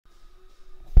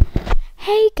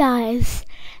Hey guys,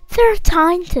 third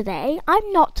time today.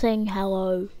 I'm not saying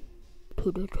hello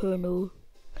to the channel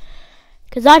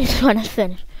because I just want to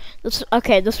finish this.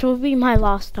 Okay, this will be my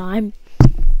last time,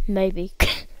 maybe.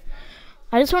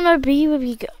 I just want to be with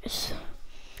you guys.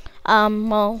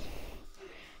 Well,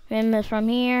 remember from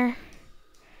here.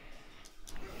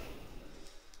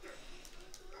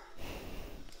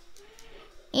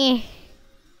 I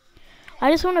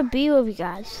just want to be with you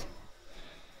guys,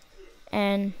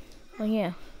 and well,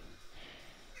 yeah.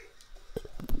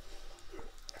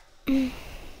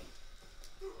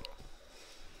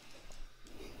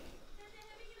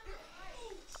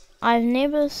 I've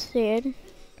never said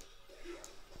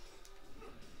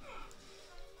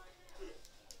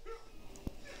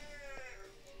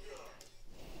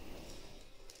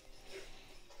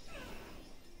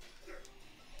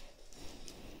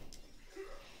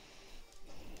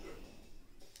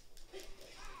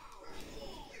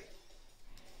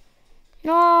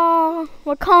no,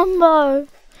 my combo.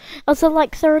 I was at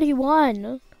like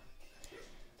 31.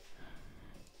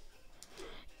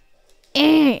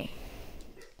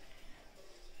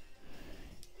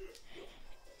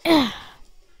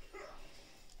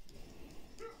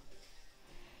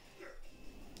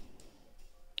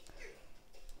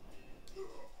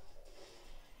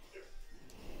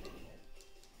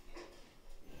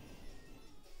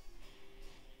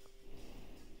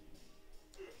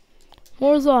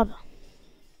 More lava.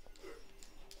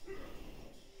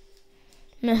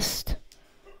 Missed.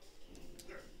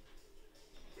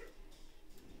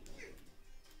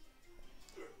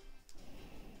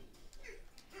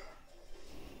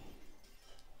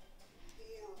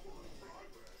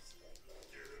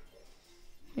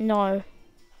 No.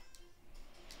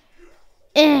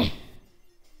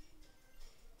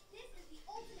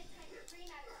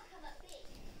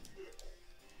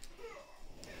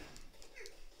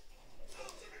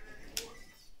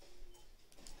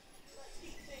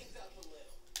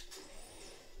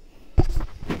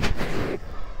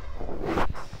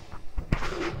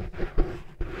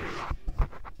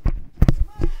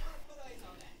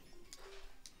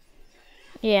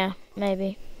 Yeah,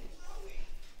 maybe.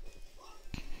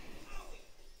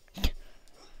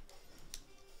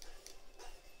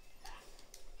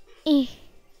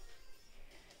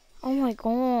 Oh my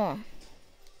god.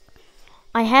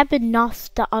 I have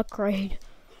enough to upgrade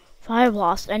Fire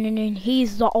Blast, and then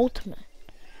he's the ultimate.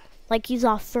 Like, he's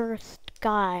our first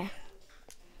guy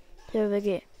to ever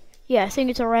get. Yeah, I think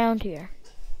it's around here.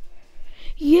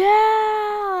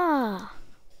 Yeah!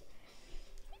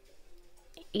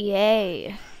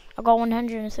 Yay. I got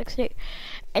 160.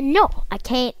 And no, I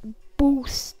can't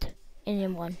boost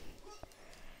anyone.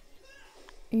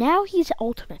 Now he's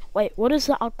ultimate. Wait, what is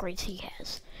the upgrades he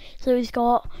has? So he's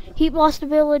got Heat Blast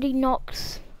ability,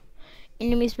 knocks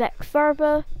enemies back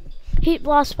further. Heat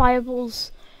Blast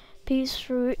fireballs pierce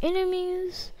through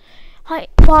enemies. Heat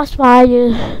Blast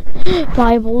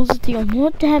fireballs deal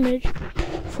more damage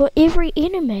for every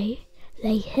enemy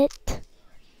they hit.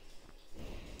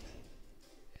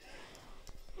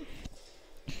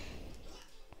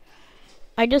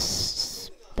 I just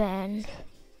spanned.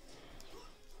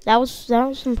 That was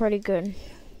some pretty good.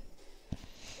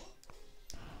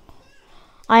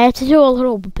 I had to do a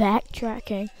little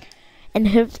backtracking and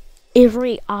hit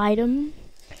every item.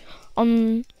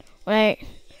 Wait,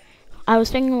 I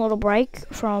was taking a little break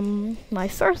from my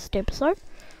first episode.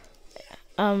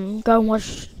 Go and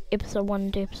watch episode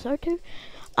 1 to episode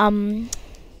 2.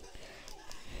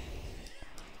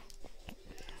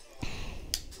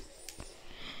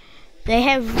 They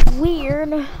have weird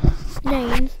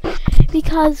names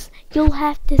because you'll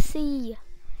have to see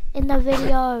in the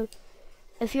video.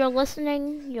 If you're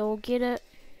listening, you'll get it.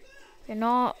 If you're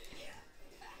not,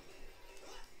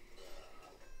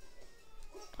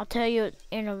 I'll tell you at the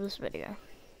end of this video.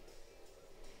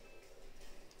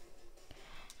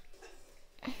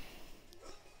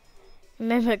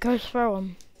 Remember, it goes through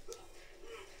them.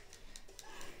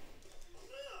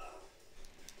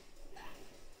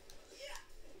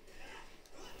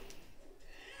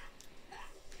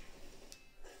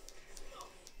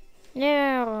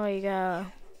 There we go.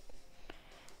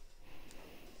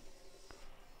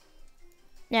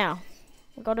 Now,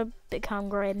 we gotta become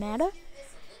Grey Matter.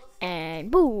 And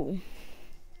boom.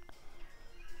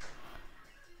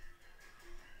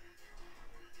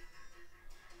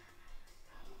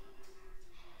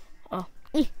 Oh.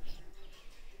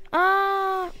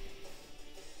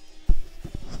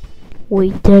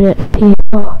 We did it,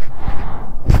 people.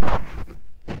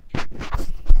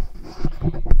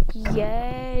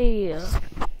 Yay.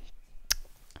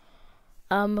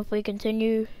 If we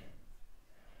continue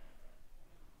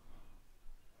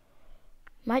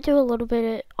Might do a little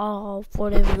bit of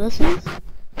whatever this is.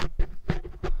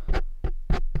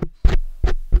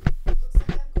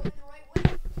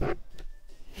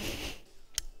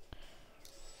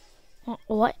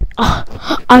 What?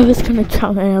 Oh, I was gonna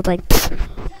jump and I was like, pfft.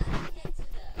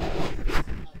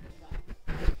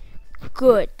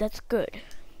 Good, that's good.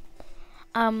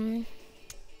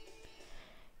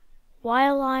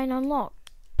 Wire line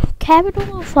unlocked.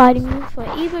 Capital or fighting move for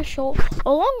either short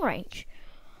or long range.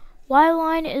 Wire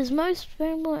line is most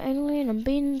valuable alien and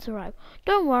beans arrive.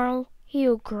 Don't worry,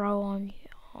 he'll grow on you.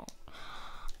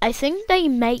 I think they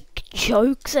make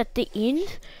jokes at the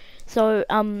end, so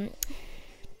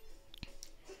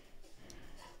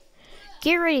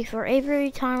get ready for every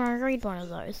time I read one of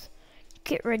those.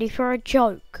 Get ready for a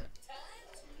joke.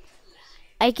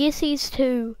 I guess he's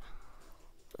too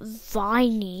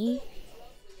viney.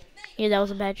 Yeah, that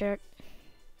was a bad joke.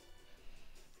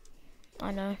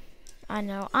 I know.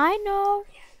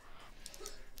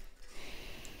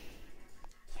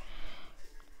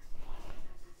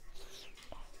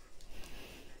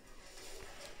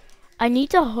 I need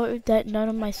to hope that none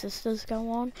of my sisters go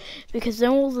on, because then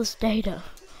all this data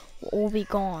will all be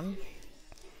gone.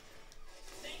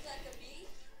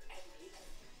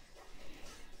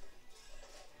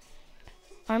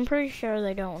 I'm pretty sure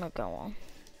they don't want to go on.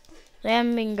 They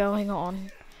haven't been going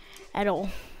on at all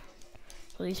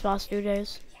for these past 2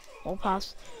 days, or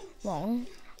past long.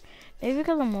 Maybe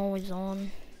because I'm always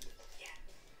on.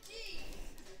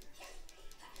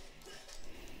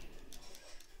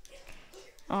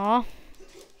 Aw.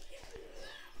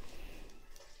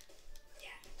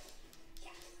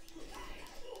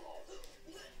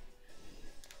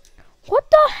 What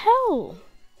the hell?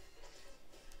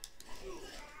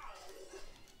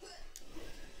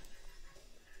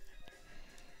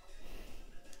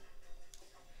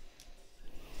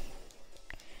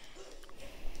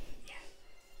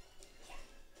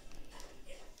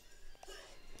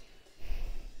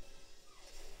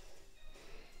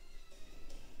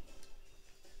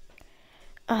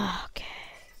 Okay.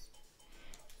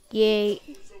 Yay.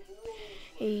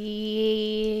 Yay.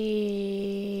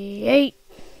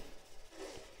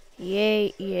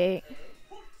 Yay. Yay.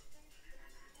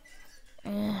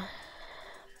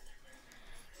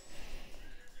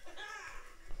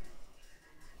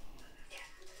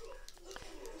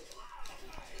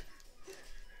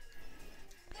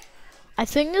 I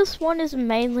think this one is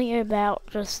mainly about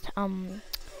just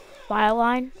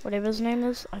Fireline, whatever his name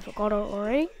is. I forgot it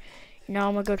already. Now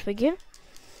I'm a good figure.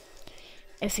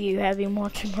 If you have been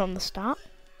watching from the start.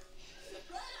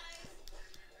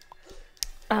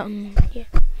 Yeah.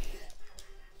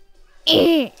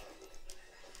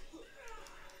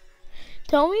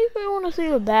 Tell me if you want to see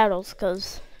the battles,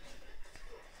 cause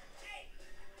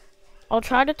I'll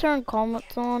try to turn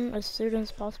comments on as soon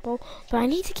as possible, but I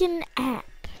need to get an app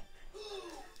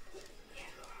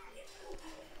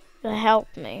to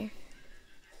help me.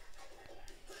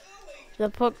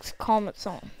 That puts comments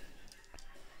on.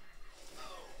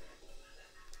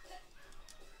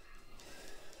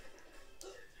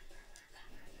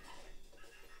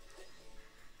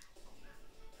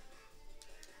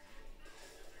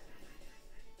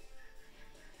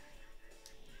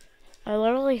 I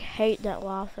literally hate that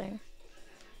laughing.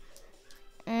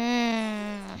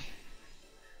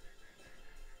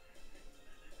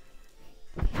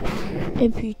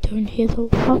 If you don't hear the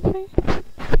laughing,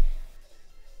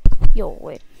 you'll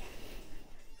win.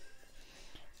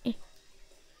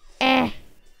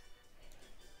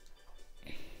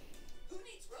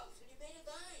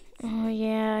 Oh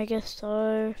yeah, I guess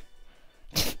so.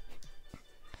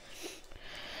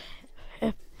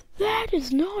 If that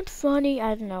is not funny,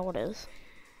 I don't know what is.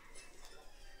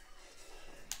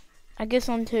 I guess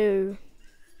on to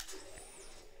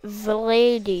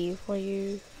Vladi for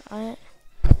you.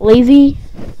 Levy?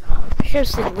 I should have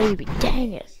said Levy,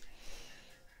 dang it.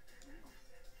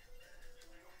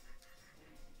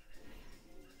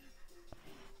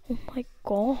 Oh my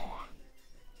god.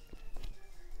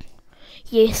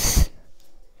 Yes.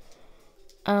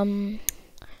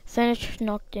 Finish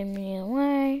knocked him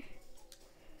away.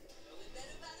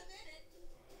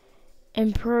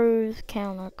 Improve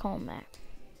counter combat.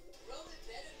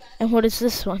 And what is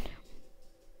this one?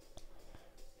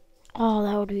 Oh,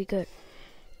 that would be good.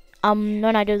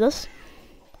 When I do this,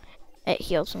 it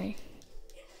heals me.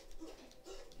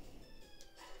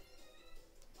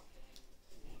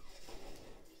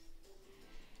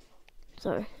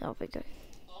 So, that'll be good.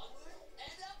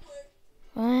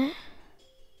 What?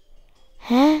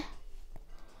 Huh?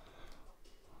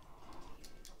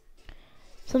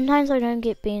 Sometimes I don't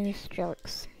get Bean's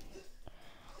jokes.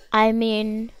 I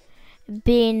mean,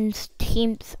 Bean's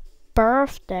 10th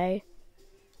birthday.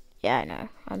 Yeah, I know.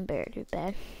 I'm very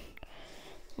bad.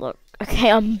 Look, okay,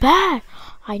 I'm bad.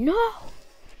 I know.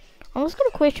 I was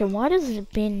gonna question, why does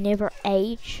Ben never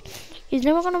age? He's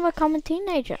never gonna become a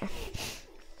teenager.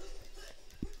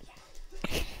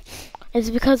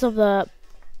 It's because of the,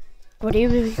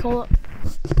 whatever we call it.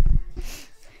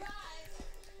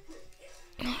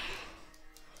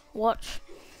 Watch.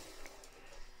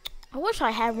 I wish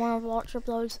I had one of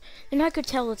those, then I could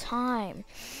tell the time.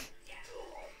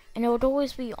 And it would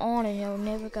always be on and it would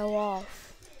never go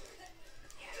off.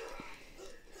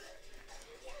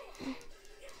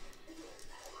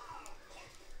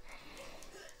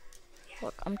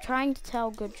 Look, I'm trying to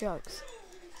tell good jokes.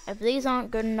 If these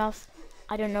aren't good enough,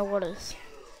 I don't know what is.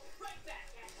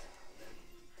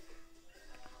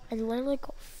 I literally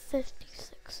got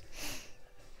 56.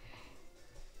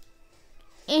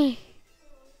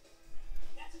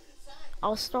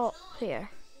 I'll stop here.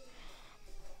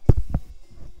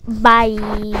 Bye.